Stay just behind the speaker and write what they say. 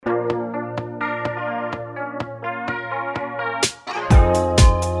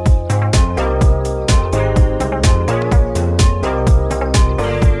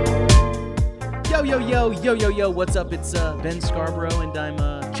Yo, what's up? It's Ben Scarborough, and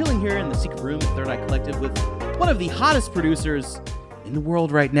I'm chilling here in the secret room at Third Eye Collective with one of the hottest producers in the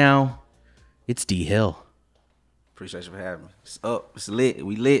world right now. It's D Hill. Appreciate you for having me. It's up. It's lit.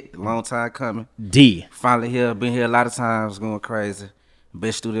 We lit. Long time coming. D. Finally here. Been here a lot of times. Going crazy.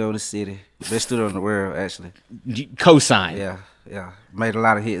 Best studio in the city. Best studio in the world, actually. Cosign. Yeah. Made a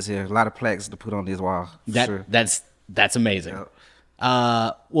lot of hits here. A lot of plaques to put on this wall. Sure. That's amazing. Yep.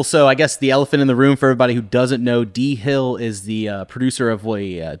 Well, so I guess the elephant in the room for everybody who doesn't know, D Hill is the producer of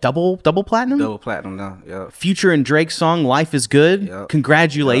a double platinum? Double platinum now, yeah. Future and Drake's song "Life Is Good." Yep.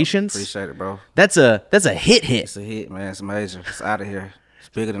 Congratulations. Yep. Appreciate it, bro. That's a hit. It's a hit, man. It's major. It's out of here. It's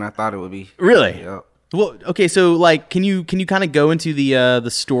bigger than I thought it would be. Really? Yep. Well, okay, so like, can you kind of go into the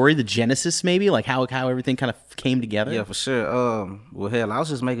story, the genesis, maybe, like how everything kind of came together? Yeah, for sure. Well, hell, I was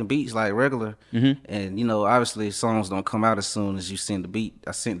just making beats like regular, and obviously songs don't come out as soon as you send the beat.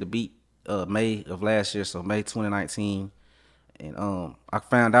 I sent the beat May of last year, so May 2019, and I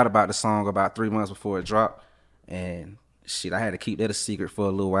found out about the song about 3 months before it dropped, and shit, I had to keep that a secret for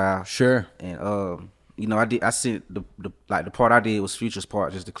a little while. Sure. And I sent the part I did was Future's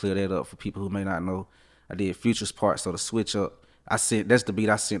part, just to clear that up for people who may not know. I did Future's part, so to switch up, that's the beat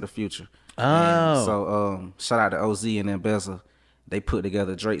I sent to Future. Oh. And so shout out to OZ and Embezzle. They put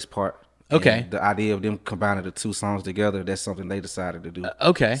together Drake's part. Okay. The idea of them combining the two songs together, that's something they decided to do.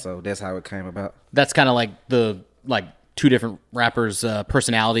 Okay. So that's how it came about. That's kind of like the two different rappers'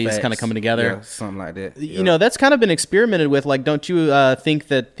 personalities Facts. kind of coming together. Yeah, something like that. You know, that's kind of been experimented with. Like, don't you think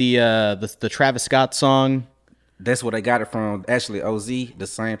that the Travis Scott song? That's where they got it from. Actually, OZ, the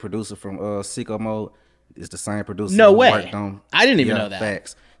same producer from Sicko Mode, is the same producer. No who way. Worked on, I didn't even know that.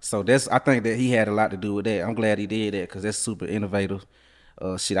 Facts. So I think that he had a lot to do with that. I'm glad he did that because that's super innovative.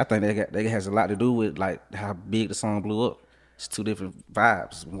 I think that has a lot to do with like how big the song blew up. It's two different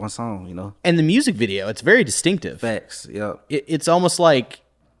vibes, one song, And the music video, it's very distinctive. Facts, yeah. It's almost like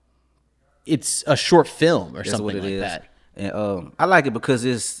it's a short film or That's something what it like is. that. And I like it because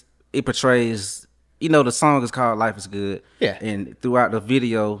it portrays, the song is called Life Is Good. Yeah. And throughout the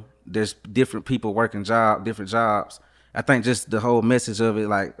video, there's different people working different jobs. I think just the whole message of it,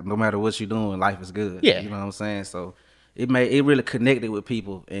 like, no matter what you're doing, life is good. Yeah. You know what I'm saying? So it really connected with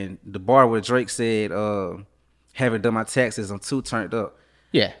people. And the bar where Drake said, haven't done my taxes, I'm too turned up.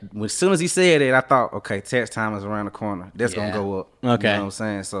 Yeah. As soon as he said it, I thought, okay, tax time is around the corner. That's going to go up. Okay. You know what I'm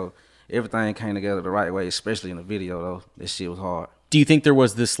saying? So everything came together the right way, especially in the video, though. This shit was hard. Do you think there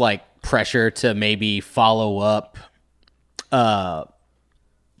was this like pressure to maybe follow up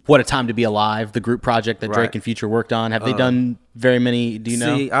What a Time to Be Alive, the group project that Drake and Future worked on? Have they done very many, do you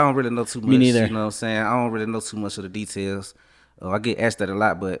know? See, I don't really know too much. Me neither. You know what I'm saying? I don't really know too much of the details. I get asked that a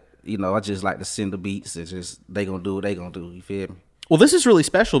lot, but, I just like to send the beats and just, they gonna do what they gonna do. You feel me? Well, this is really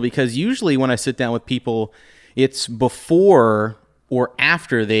special because usually when I sit down with people, it's before or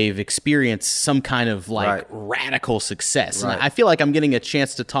after they've experienced some kind of like radical success. Right. And I feel like I'm getting a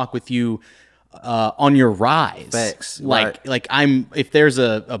chance to talk with you on your rise. Facts. Like if there's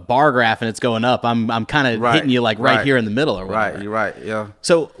a bar graph and it's going up, I'm kind of hitting you like right here in the middle or whatever. Right, you're right, yeah.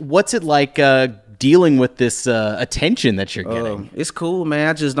 So what's it like dealing with this attention that you're getting? It's cool, man.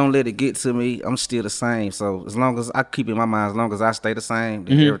 I just don't let it get to me. I'm still the same. So as long as I keep in my mind, as long as I stay the same,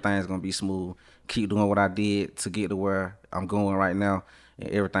 then everything's gonna be smooth. Keep doing what I did to get to where I'm going right now, and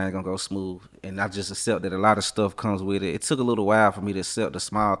everything's gonna go smooth. And I just accept that a lot of stuff comes with it. It took a little while for me to accept the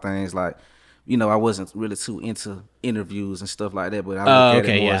small things, like, I wasn't really too into interviews and stuff like that, but I look at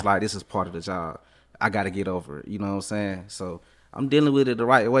it more as like, this is part of the job. I got to get over it. You know what I'm saying? So I'm dealing with it the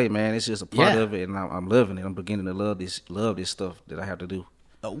right way, man. It's just a part of it, and I'm loving it. I'm beginning to love this stuff that I have to do.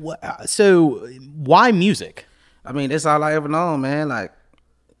 So why music? I mean, that's all I ever known, man. Like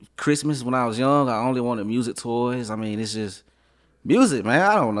Christmas when I was young, I only wanted music toys. I mean, it's just music, man.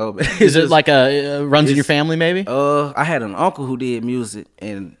 I don't know. Is it like runs in your family, maybe? I had an uncle who did music,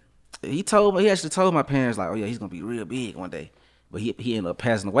 and he actually told my parents, like, oh yeah, he's gonna be real big one day. But he ended up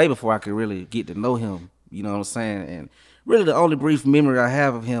passing away before I could really get to know him. You know what I'm saying? And really the only brief memory I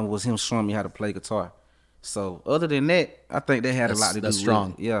have of him was him showing me how to play guitar. So other than that, I think they had a lot to do with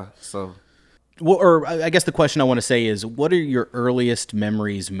strong. it. Yeah. So Well, or I guess the question I want to say is, what are your earliest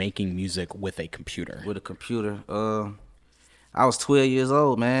memories making music with a computer? With a computer, I was 12 years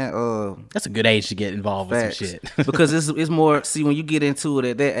old, man. That's a good age to get involved with some shit. Because it's more, see, when you get into it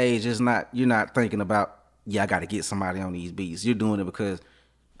at that age, you're not thinking about, I got to get somebody on these beats. You're doing it because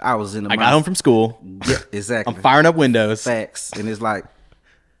I was in the I got home from school. Yeah, exactly. I'm firing up Windows. Facts. And it's like,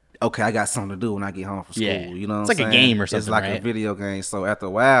 okay, I got something to do when I get home from school. Yeah. You know what It's I'm like saying? a game or something, It's like right? a video game. So after a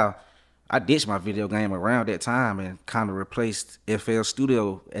while, I ditched my video game around that time and kind of replaced FL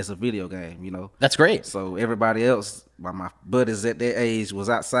Studio as a video game, you know. That's great. So everybody else, my buddies at that age was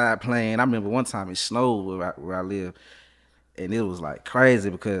outside playing. I remember one time it snowed where I live, and it was like crazy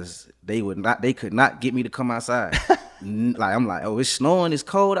because they could not get me to come outside. Like I'm like, oh, it's snowing, it's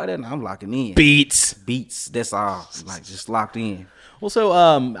cold out there, and I'm locking in. Beats. That's all. Like just locked in. Well, so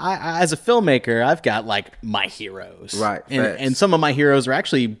I as a filmmaker, I've got like my heroes, Right? And some of my heroes are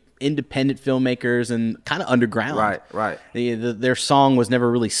actually independent filmmakers and kind of underground. Right. Their song was never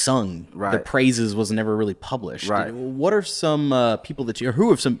really sung. Right. Their praises was never really published. Right. What are some people that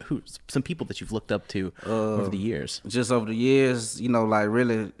who are some people that you've looked up to over the years? Just over the years, you know, like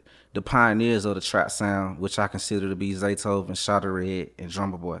really the pioneers of the trap sound, which I consider to be Zaytoven, Shawty Red, and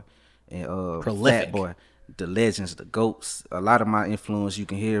Drummer Boy, and Prolific. Fat Boy, the legends, the goats. A lot of my influence, you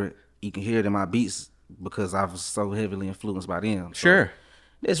can hear it in my beats because I was so heavily influenced by them. Sure. So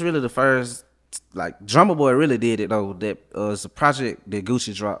that's really the first, like, Drummer Boy really did it, though. That it's a project that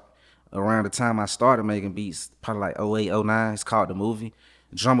Gucci dropped around the time I started making beats, probably like 08, 09. It's called The Movie.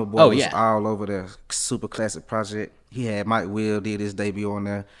 Drummer Boy was all over there. Super classic project. He had Mike Will did his debut on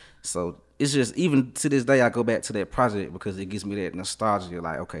there. So it's just, even to this day, I go back to that project because it gives me that nostalgia.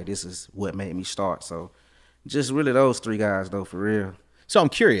 Like, okay, this is what made me start. So just really those three guys, though, for real. So I'm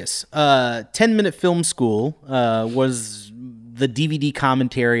curious. 10-minute film school was the DVD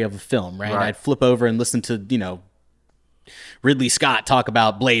commentary of a film, right? I'd flip over and listen to, you know, Ridley Scott talk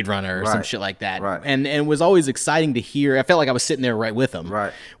about Blade Runner or some shit like that. Right. And it was always exciting to hear. I felt like I was sitting there right with them.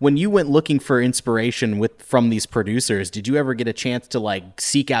 Right. When you went looking for inspiration from these producers, did you ever get a chance to like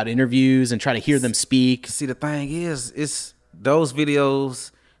seek out interviews and try to hear them speak? See, the thing is, it's those videos.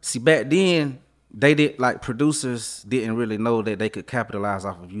 See, back then, producers didn't really know that they could capitalize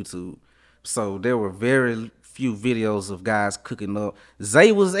off of YouTube. So there were very few videos of guys cooking up.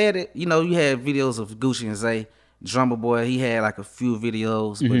 Zay was at it. You know, you had videos of Gucci and Zay. Drummer Boy, he had like a few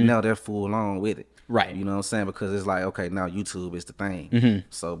videos, but now they're full on with it. Right. You know what I'm saying? Because it's like, okay, now YouTube is the thing.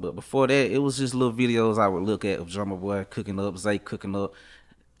 So, but before that, it was just little videos I would look at of Drummer Boy cooking up, Zay cooking up.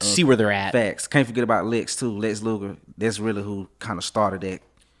 See where they're at. Facts. Can't forget about Lex, too. Lex Luger. That's really who kind of started that.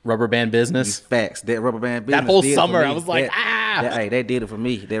 Rubber band business. Facts. That rubber band business. That whole summer, I was like, that did it for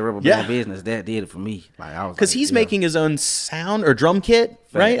me. That rubber band business, that did it for me. Like I was, because he's making his own sound or drum kit,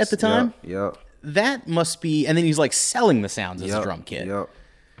 right, at the time. Yep. That must be, and then he's like selling the sounds as a drum kit. Yep.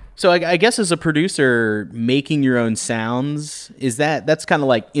 So I guess as a producer, making your own sounds, that's kind of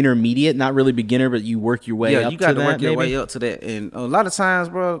like intermediate, not really beginner, but you work your way up to that. Yeah, you got to work your way up to that. And a lot of times,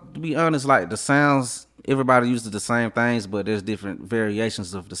 bro, to be honest, like the sounds, everybody uses the same things, but there's different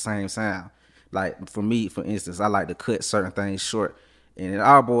variations of the same sound. Like for me, for instance, I like to cut certain things short. And it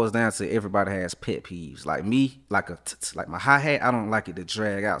all boils down to everybody has pet peeves. Like me, like my hi-hat, I don't like it to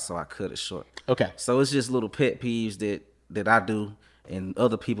drag out, so I cut it short. Okay. So it's just little pet peeves that I do, and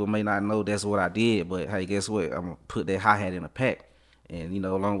other people may not know that's what I did, but hey, guess what? I'm going to put that hi-hat in a pack and, you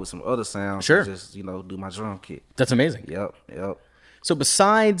know, along with some other sounds, just, you know, do my drum kit. That's amazing. Yep. So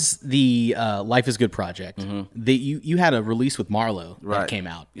besides the Life is Good project, you had a release with Marlo that came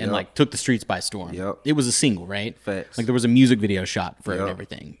out and like took the streets by storm. Yep. It was a single, right? Facts. Like there was a music video shot for it and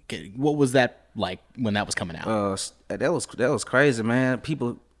everything. What was that like when that was coming out? That was crazy, man.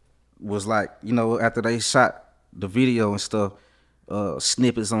 People was like, you know, after they shot the video and stuff,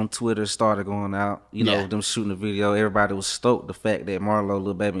 snippets on Twitter started going out. You know, them shooting the video. Everybody was stoked the fact that Marlo,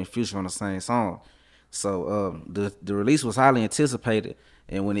 Lil Baby, and Future on the same song. So the release was highly anticipated,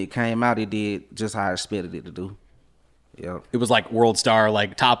 and when it came out, it did just how I expected it to do. Yep. It was like world star,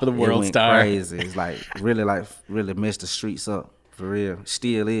 like top of the world star. Crazy. It's really messed the streets up for real.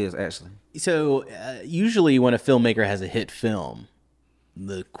 Still is actually. So usually when a filmmaker has a hit film,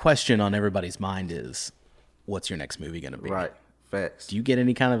 the question on everybody's mind is, what's your next movie going to be? Right. Facts. Do you get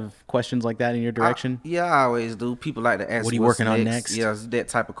any kind of questions like that in your direction? I always do. People like to ask, what are you working on next? Yeah, it's that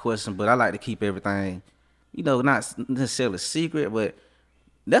type of question. But I like to keep everything, you know, not necessarily secret, but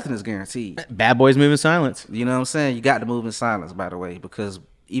nothing is guaranteed. Bad boys move in silence. You know what I'm saying? You got to move in silence, by the way, because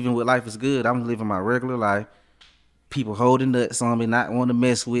even with Life is Good, I'm living my regular life. People holding nuts on me, not wanting to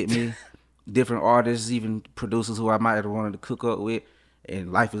mess with me. Different artists, even producers who I might have wanted to cook up with.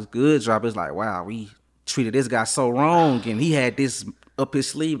 And Life is Good drop. It's like, wow, we treated this guy so wrong, and he had this up his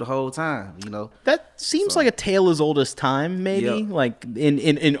sleeve the whole time, you know. That seems like a tale as old as time, maybe. Like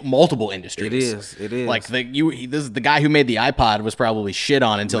in multiple industries. It is. Like the guy who made the iPod was probably shit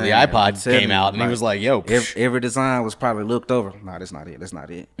on until the iPod came out, and he was like, "Yo." Every design was probably looked over. Nah, that's not it.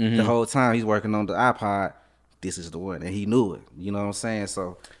 Mm-hmm. The whole time he's working on the iPod, this is the one, and he knew it. You know what I'm saying?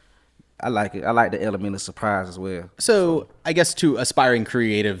 So I like it. I like the element of surprise as well. So I guess to aspiring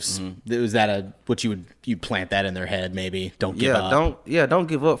creatives, was that what you'd plant that in their head? Maybe don't give up. Don't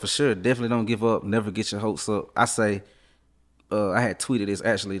give up for sure. Definitely don't give up. Never get your hopes up. I say, I had tweeted this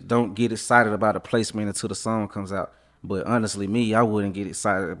actually. Don't get excited about a placement until the song comes out. But honestly, I wouldn't get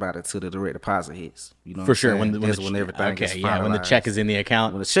excited about it till the direct deposit hits. You know, for sure. When everything gets finalized. When the check is in the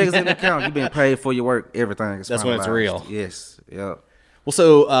account. When the check is in the account, you've been paid for your work. Everything is That's finalized. when it's real. Yes. Yep. Well,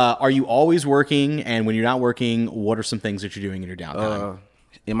 so are you always working? And when you're not working, what are some things that you're doing in your downtime?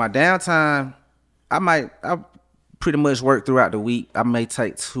 In my downtime, I pretty much work throughout the week. I may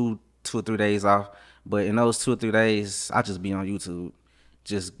take two or 3 days off, but in those 2 or 3 days, I just be on YouTube.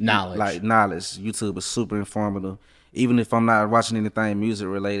 Just knowledge. YouTube is super informative. Even if I'm not watching anything music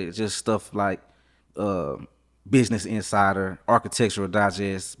related, just stuff like Business Insider, Architectural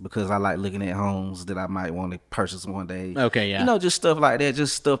Digest, because I like looking at homes that I might want to purchase one day. Okay, yeah. You know, just stuff like that,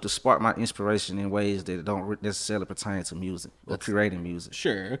 just stuff to spark my inspiration in ways that don't necessarily pertain to music or creating music.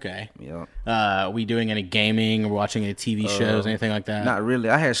 Sure, okay. Yeah. Are we doing any gaming or watching any TV shows, anything like that? Not really.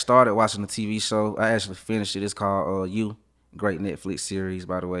 I had started watching a TV show. I actually finished it. It's called You. Great Netflix series,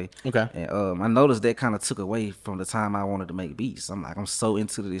 by the way. Okay. And I noticed that kind of took away from the time I wanted to make beats. I'm so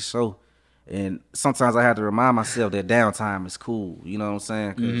into this show. And sometimes I have to remind myself that downtime is cool. You know what I'm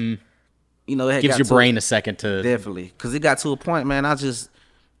saying? 'Cause, you know, it gives your brain a second to... Definitely. Because it got to a point, man, I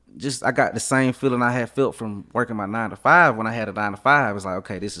got the same feeling I had felt from working my 9 to 5. When I had a 9 to 5, it's like,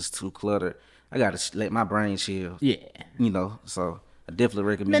 okay, this is too cluttered. I got to let my brain chill. Yeah. You know, so I definitely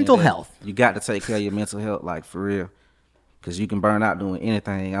recommend mental that. health. You got to take care of your mental health, like, for real. Because you can burn out doing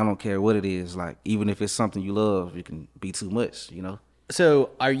anything. I don't care what it is. Like, even if it's something you love, it can be too much, you know?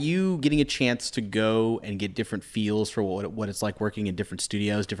 So are you getting a chance to go and get different feels for what it's like working in different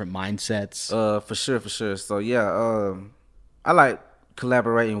studios, different mindsets? For sure. So, yeah, I like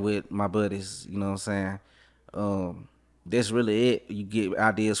collaborating with my buddies, you know what I'm saying? That's really it. You get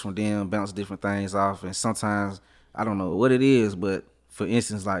ideas from them, bounce different things off. And sometimes, I don't know what it is, but for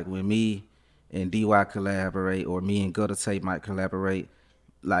instance, like when me and DY collaborate, or me and Gutter Tape might collaborate,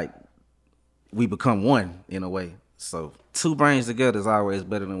 like we become one in a way. So 2 brains together is always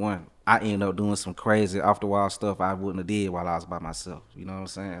better than one. I end up doing some crazy off the wall stuff I wouldn't have did while I was by myself. You know what I'm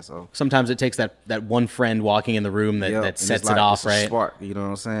saying? So sometimes it takes that one friend walking in the room that sets it off, right? Spark, you know what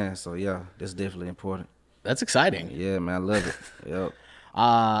I'm saying? So yeah, that's definitely important. That's exciting. Yeah, man, I love it. Yep.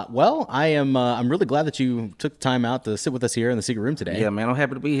 Well, I'm really glad that you took the time out to sit with us here in the secret room today. Yeah, man, I'm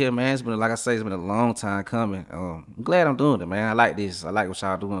happy to be here, man. It's been, like I say, it's been a long time coming. I'm glad I'm doing it, man. I like this. I like what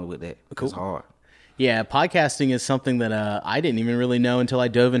y'all doing with that. Cool. It's hard. Yeah, podcasting is something that I didn't even really know until I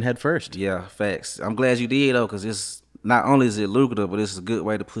dove in head first. Yeah, facts. I'm glad you did though, because it's not only is it lucrative, but it's a good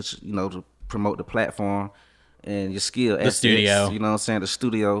way to push, to promote the platform and your skill. The studio. You know what I'm saying? The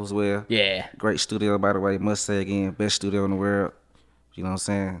studio as well. Yeah. Great studio, by the way. Must say again, best studio in the world. You know what I'm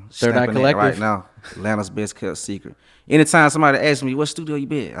saying? Third Eye Collective. Right now, Atlanta's best kept secret. Anytime somebody asks me, what studio you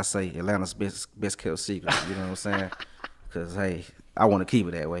been? I say, Atlanta's best kept secret. You know what I'm saying? Because, hey, I want to keep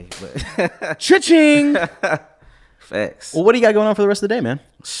it that way. But Cha-ching! Facts. Well, what do you got going on for the rest of the day, man?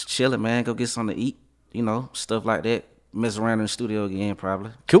 Just chilling, man. Go get something to eat. Stuff like that. Mess around in the studio again,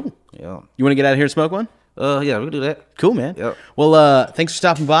 probably. Cool. Yeah. You want to get out of here and smoke one? Yeah, we can do that. Cool, man. Yep. Well, thanks for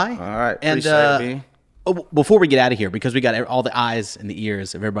stopping by. All right. Appreciate it, man. Before we get out of here, because we got all the eyes and the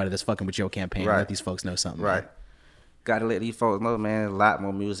ears of everybody that's fucking with your campaign, right. Let these folks know something. Right. Man. Got to let these folks know, man, a lot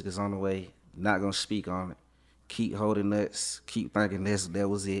more music is on the way. Not going to speak on it. Keep holding nuts. Keep thinking that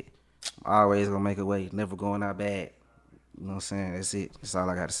was it. Always going to make a way. Never going out bad. You know what I'm saying? That's it. That's all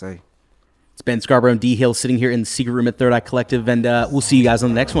I got to say. It's Ben Scarborough and D Hill sitting here in the secret room at Third Eye Collective, and we'll see you guys on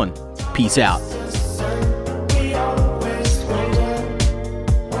the next one. Peace out.